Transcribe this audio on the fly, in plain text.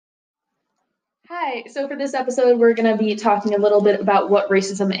Hi. So for this episode, we're going to be talking a little bit about what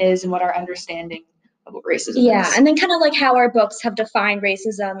racism is and what our understanding of what racism Yeah, is. and then kind of like how our books have defined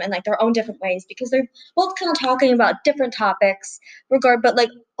racism in like their own different ways because they're both kind of talking about different topics, but like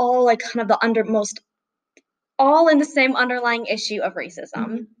all like kind of the undermost, all in the same underlying issue of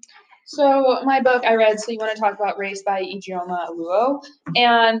racism. So my book I read, So You Want to Talk About Race by Ijeoma Oluo,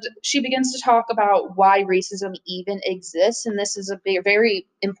 and she begins to talk about why racism even exists. And this is a very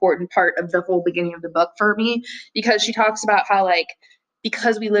important part of the whole beginning of the book for me, because she talks about how, like,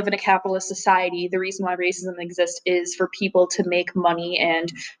 because we live in a capitalist society, the reason why racism exists is for people to make money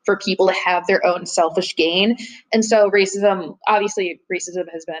and for people to have their own selfish gain. And so obviously racism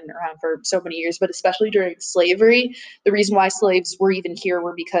has been around for so many years, but especially during slavery, the reason why slaves were even here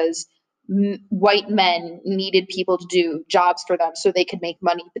were because white men needed people to do jobs for them so they could make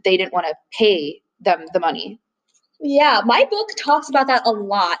money, but they didn't want to pay them the money. Yeah, my book talks about that a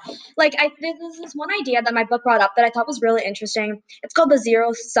lot. Like, there's this one idea that my book brought up that I thought was really interesting. It's called the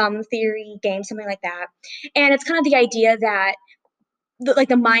zero sum theory game, something like that. And it's kind of the idea that like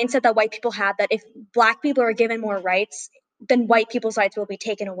the mindset that white people have that if black people are given more rights, then white people's rights will be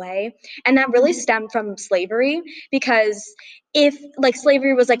taken away. And that really stemmed from slavery, because if like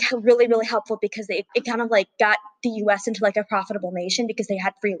slavery was like really really helpful because it kind of like got the US into like a profitable nation because they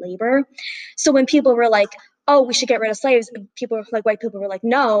had free labor. So when people were like, oh, we should get rid of slaves, people were like, white people were like,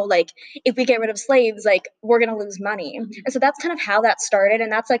 no, like if we get rid of slaves, like we're going to lose money. And so that's kind of how that started,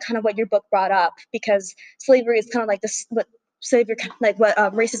 and that's like kind of what your book brought up, because slavery is kind of like this what slavery, like what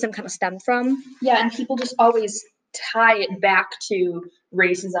racism kind of stemmed from. Yeah, and people just always tie it back to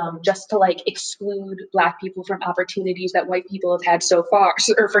racism just to like exclude black people from opportunities that white people have had so far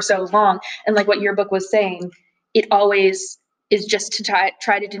or for so long. And like what your book was saying, it always is just to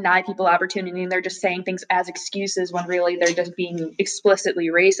try to deny people opportunity, and they're just saying things as excuses when really they're just being explicitly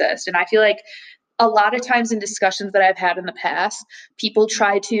racist. And I feel like a lot of times in discussions that I've had in the past, people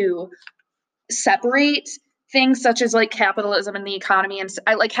try to separate things such as like capitalism and the economy. And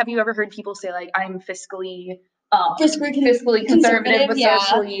I like, have you ever heard people say like, I'm fiscally conservative but yeah.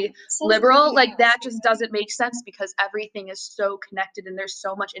 socially liberal? Like that just doesn't make sense, because everything is so connected and there's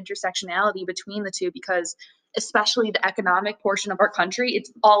so much intersectionality between the two, because especially the economic portion of our country,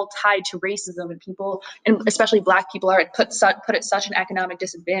 it's all tied to racism, and people, and especially black people, are put at such an economic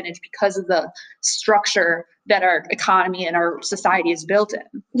disadvantage because of the structure that our economy and our society is built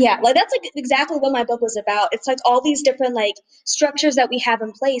in. Yeah, like that's like exactly what my book was about. It's like all these different like structures that we have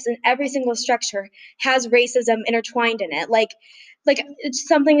in place, and every single structure has racism intertwined in it. Like it's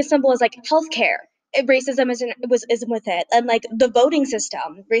something as simple as like healthcare. Racism is with it, and like the voting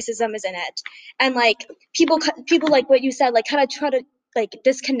system, racism is in it, and like people like what you said, like kind of try to like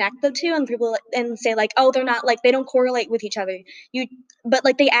disconnect the two, and people and say like, oh, they're not, like they don't correlate with each other. But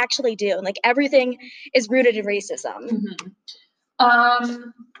like they actually do, and like everything is rooted in racism.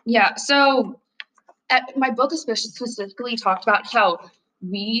 Yeah. So my book especially specifically talked about how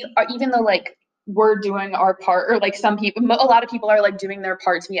we are, even though like we're doing our part, or like a lot of people are like doing their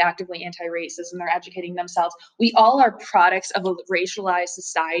part to be actively anti-racist and they're educating themselves. We all are products of a racialized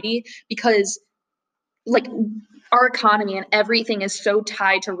society, because like our economy and everything is so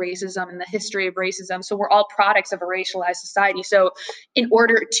tied to racism and the history of racism. So we're all products of a racialized society. So in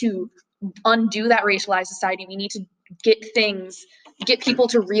order to undo that racialized society, we need to get people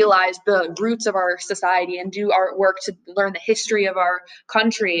to realize the roots of our society and do our work to learn the history of our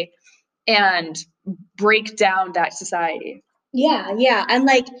country and break down that society. Yeah, and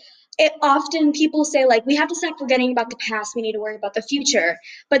like it often people say like we have to stop forgetting about the past, we need to worry about the future.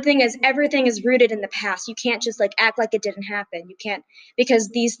 But the thing is, everything is rooted in the past. You can't just like act like it didn't happen. You can't, because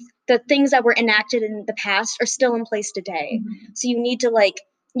the things that were enacted in the past are still in place today. So you need to like,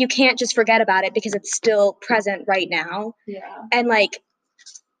 you can't just forget about it because it's still present right now. Yeah. And like,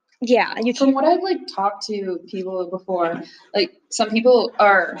 yeah, you From can't. what I've like talked to people before, like some people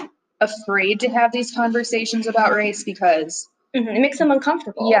are afraid to have these conversations about race because It makes them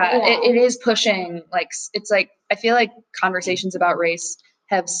uncomfortable. yeah, it is pushing, like it's like I feel like conversations about race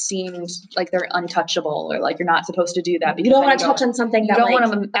have seemed like they're untouchable, or like you're not supposed to do that because You don't then want to touch on something you that don't like want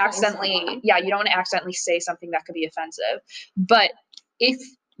to offends accidentally someone. yeah, you don't want to accidentally say something that could be offensive. But if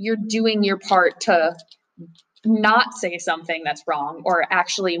you're doing your part to not say something that's wrong, or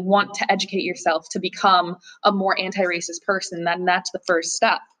actually want to educate yourself to become a more anti-racist person, then that's the first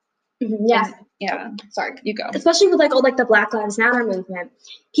step. Yeah. And, yeah. Sorry. You go. Especially with like all like the Black Lives Matter movement,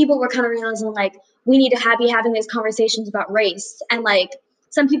 people were kind of realizing like we need to be having these conversations about race, and like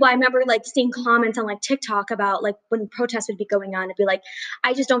some people, I remember like seeing comments on like TikTok about like when protests would be going on, it'd be like,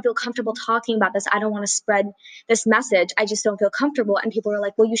 I just don't feel comfortable talking about this. I don't want to spread this message. I just don't feel comfortable. And people are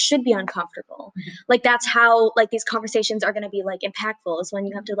like, well, you should be uncomfortable. Like that's how like these conversations are going to be like impactful, is when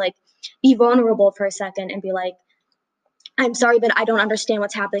you have to like be vulnerable for a second and be like, I'm sorry, but I don't understand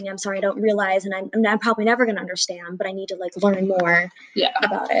what's happening. I'm sorry, I don't realize, and I'm probably never going to understand, but I need to like learn more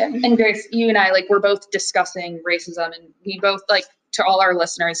about it. And Grace, you and I, like, we're both discussing racism, and we both, like, to all our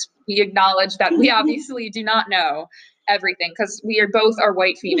listeners, we acknowledge that we obviously do not know everything, because we are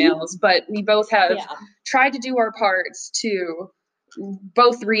white females, but we both have tried to do our parts to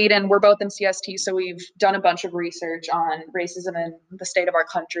both read, and we're both in CST, so we've done a bunch of research on racism in the state of our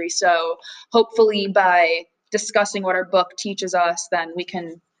country. So hopefully by discussing what our book teaches us, then we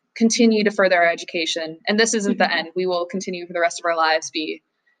can continue to further our education. And this isn't the end. We will continue for the rest of our lives be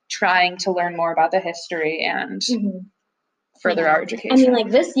trying to learn more about the history and further our education. I mean, like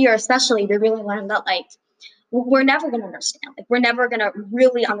this year especially, we really learned that like we're never going to understand. Like we're never going to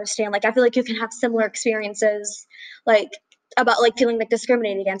really understand. Like I feel like you can have similar experiences like about like feeling like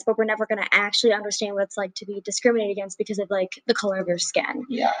discriminated against, but we're never going to actually understand what it's like to be discriminated against because of like the color of your skin.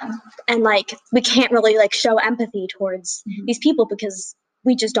 And like we can't really like show empathy towards these people because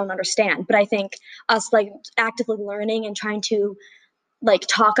we just don't understand. But I think us like actively learning and trying to like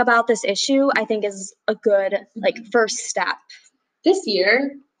talk about this issue, I think is a good like first step. This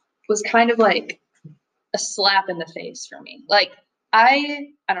year was kind of like a slap in the face for me. Like I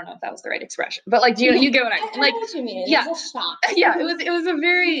don't know if that was the right expression, but like you get what I mean. Like, what you mean. Yeah, it was a shock. It was a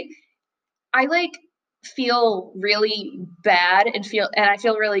very, I like feel really bad and I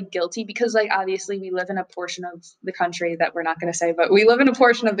feel really guilty because like obviously we live in a portion of the country that we're not going to say, but we live in a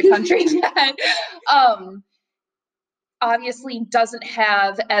portion of the country that obviously doesn't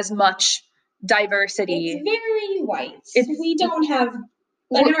have as much diversity. It's very white. We don't have,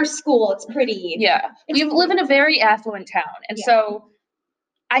 like in our school, it's pretty. We live in a very affluent town. And so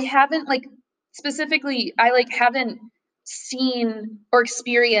I haven't like specifically, I like haven't seen or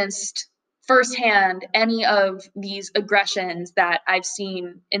experienced firsthand any of these aggressions that I've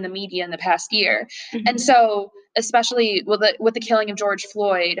seen in the media in the past year. And so especially with the killing of George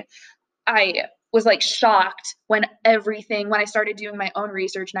Floyd, I was like shocked when I started doing my own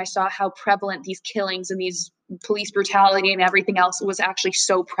research and I saw how prevalent these killings and these police brutality and everything else was actually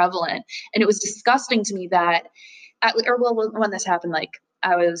so prevalent. And it was disgusting to me that, when this happened, like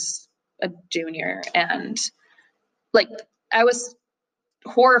I was a junior and like I was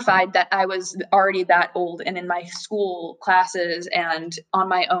horrified that I was already that old and in my school classes and on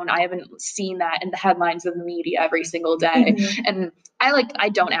my own. I haven't seen that in the headlines of the media every single day. And I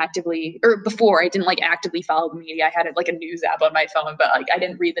don't actively, or before I didn't like actively follow the media. I had like a news app on my phone, but like I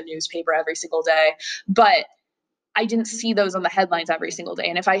didn't read the newspaper every single day. But I didn't see those on the headlines every single day.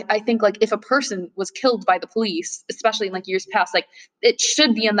 And if I think like if a person was killed by the police, especially in like years past, like it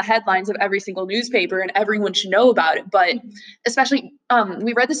should be in the headlines of every single newspaper and everyone should know about it. But especially,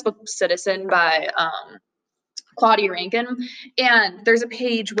 we read this book, Citizen, by Claudia Rankine, and there's a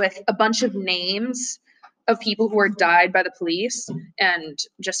page with a bunch of names of people who were died by the police and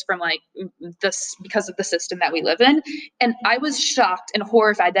just from like this because of the system that we live in. And I was shocked and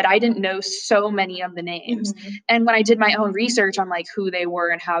horrified that I didn't know so many of the names. And when I did my own research on like who they were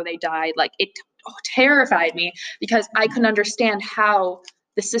and how they died, like it terrified me because I couldn't understand how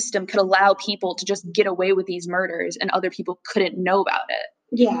the system could allow people to just get away with these murders and other people couldn't know about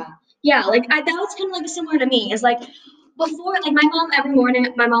it. Yeah, like that was kind of like similar to me. Is like before, like my mom, every morning,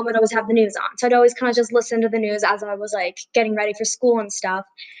 my mom would always have the news on. So I'd always kind of just listen to the news as I was like getting ready for school and stuff.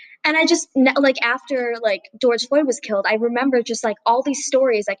 And I just like after like George Floyd was killed, I remember just like all these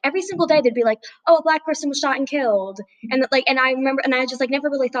stories, like every single day they'd be like, oh, a Black person was shot and killed. And like, and I remember, and I just like never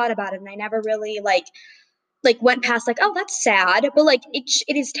really thought about it. And I never really like went past like, oh, that's sad. But like,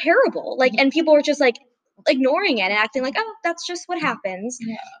 it is terrible. Like, and people were just like ignoring it and acting like, oh, that's just what happens,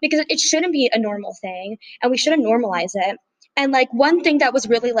 because it shouldn't be a normal thing and we shouldn't normalize it. And like one thing that was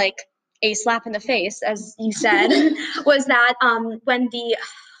really like a slap in the face, as you said, was that when the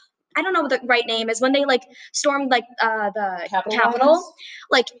I don't know what the right name is, when they like stormed like the Capitol,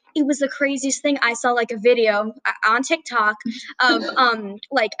 like it was the craziest thing. I saw like a video on TikTok of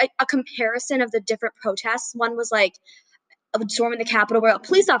like a comparison of the different protests. One was like storming the Capitol where a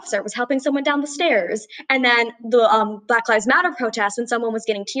police officer was helping someone down the stairs, and then the Black Lives Matter protest when someone was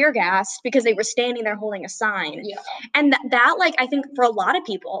getting tear gassed because they were standing there holding a sign. And that like I think for a lot of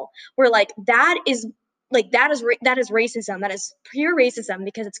people were like that is racism. That is pure racism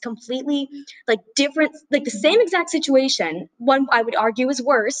because it's completely like different, like the same exact situation. One I would argue is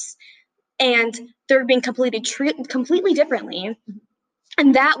worse, and they're being completely differently.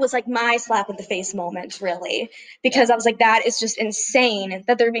 And that was like my slap in the face moment, really, because I was like, that is just insane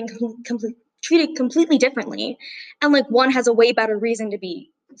that they're being treated completely differently. And like one has a way better reason to be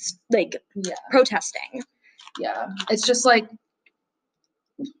like protesting. Yeah. It's just like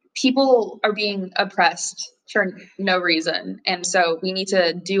people are being oppressed for no reason. And so we need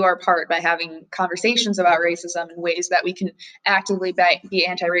to do our part by having conversations about racism in ways that we can actively be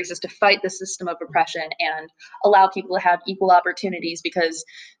anti-racist to fight the system of oppression and allow people to have equal opportunities, because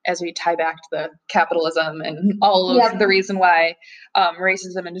as we tie back to the capitalism and all of the reason why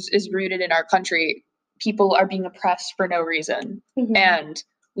racism is rooted in our country, people are being oppressed for no reason. And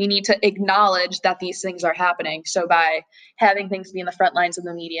we need to acknowledge that these things are happening. So by having things be in the front lines of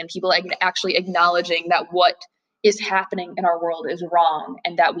the media and people actually acknowledging that what is happening in our world is wrong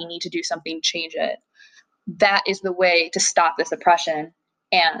and that we need to do something to change it, that is the way to stop this oppression.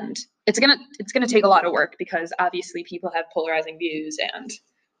 And it's gonna take a lot of work, because obviously people have polarizing views and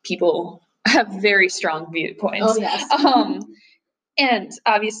people have very strong viewpoints. Oh, yes. And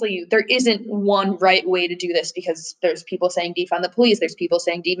obviously there isn't one right way to do this, because there's people saying defund the police, there's people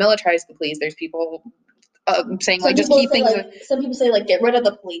saying demilitarize the police, there's people saying like just keep things. Some people say like get rid of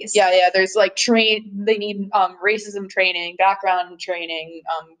the police. Yeah. There's like they need racism training, background training,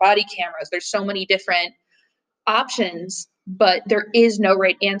 body cameras. There's so many different options, but there is no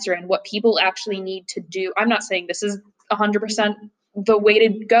right answer. And what people actually need to do, I'm not saying this is 100% the way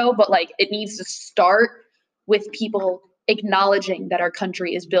to go, but like it needs to start with people acknowledging that our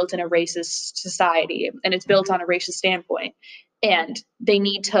country is built in a racist society and it's built on a racist standpoint, and they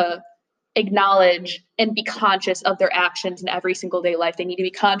need to acknowledge and be conscious of their actions in every single day life. They need to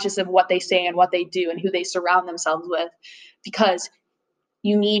be conscious of what they say and what they do and who they surround themselves with, because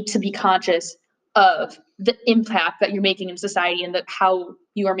you need to be conscious of the impact that you're making in society and that how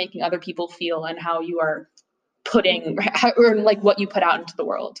you are making other people feel and how you are putting or like what you put out into the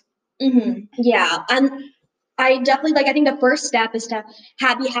world. Yeah. And I definitely I think the first step is to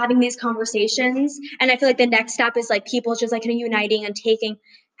be having these conversations. And I feel like the next step is like people just like kind of uniting and taking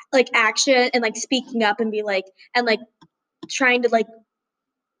like action and like speaking up and be like, and like trying to like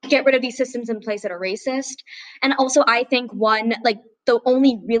get rid of these systems in place that are racist. And also I think the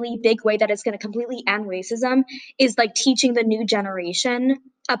only really big way that it's going to completely end racism is like teaching the new generation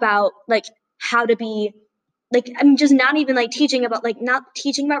about like how to be like, I'm just not even like teaching about like not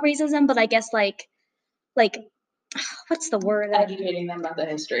teaching about racism, but I guess like what's the word? Educating them about the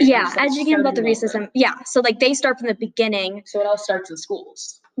history. Yeah, educating them about the racism. Yeah, so like they start from the beginning. So it all starts in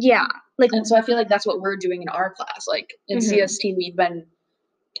schools. Yeah, like, and so I feel like that's what we're doing in our class. Like in CST, we've been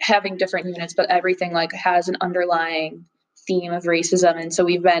having different units, but everything like has an underlying theme of racism. And so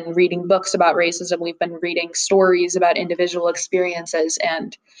we've been reading books about racism. We've been reading stories about individual experiences,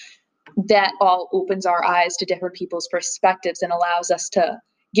 and that all opens our eyes to different people's perspectives and allows us to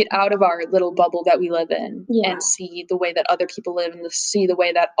get out of our little bubble that we live in and see the way that other people live and see the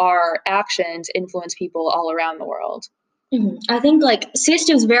way that our actions influence people all around the world. I think like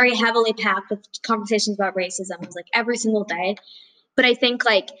CST was very heavily packed with conversations about racism. It was like every single day. But I think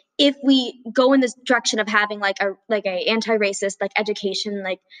like if we go in this direction of having like a anti-racist like education,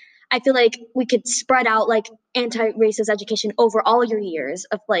 like I feel like we could spread out like anti-racist education over all your years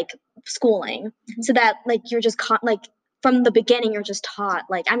of like schooling, so that like you're just like from the beginning you're just taught.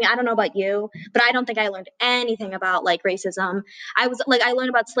 Like, I mean, I don't know about you, but I don't think I learned anything about like racism. I learned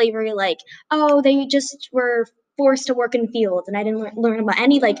about slavery, like, oh, they just were forced to work in fields, and I didn't learn about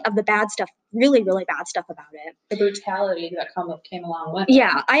any like of the bad stuff, really bad stuff about it. The brutality that came along with it.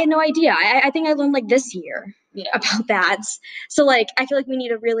 Yeah, I had no idea. I think I learned like this year about that. So like I feel like we need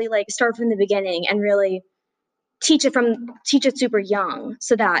to really like start from the beginning and really teach it super young,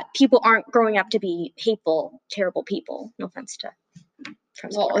 so that people aren't growing up to be hateful, terrible people. No offense to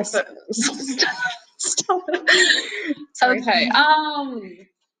Stop it. Okay.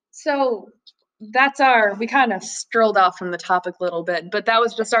 So that's we kind of strolled off from the topic a little bit, but that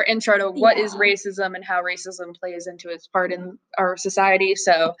was just our intro to what is racism and how racism plays into its part in our society.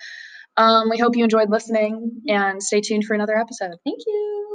 So we hope you enjoyed listening and stay tuned for another episode. Thank you.